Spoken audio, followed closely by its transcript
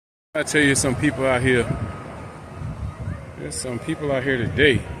I tell you, some people out here. There's some people out here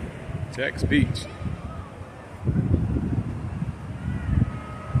today. Jack's Beach.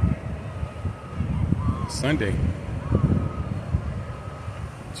 Sunday,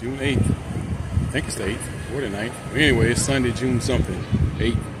 June 8th. I think it's the 8th or the 9th. But anyway, it's Sunday, June something,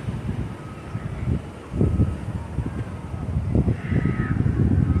 8th.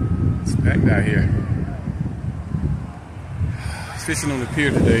 It's packed out here. Fishing on the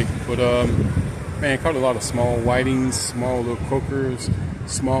pier today, but man, caught a lot of small whitings, small little croakers,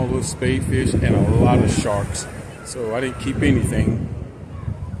 small little spadefish, and a lot of sharks. So I didn't keep anything.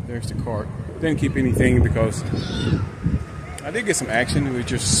 There's the cart. Didn't keep anything because I did get some action. It was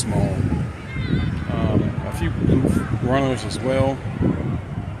just small. A few blue runners as well,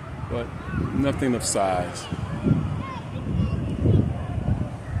 but nothing of size.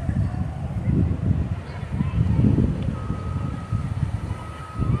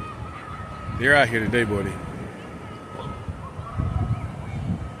 They're out here today, buddy.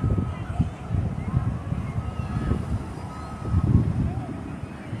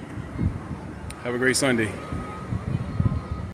 Have a great Sunday.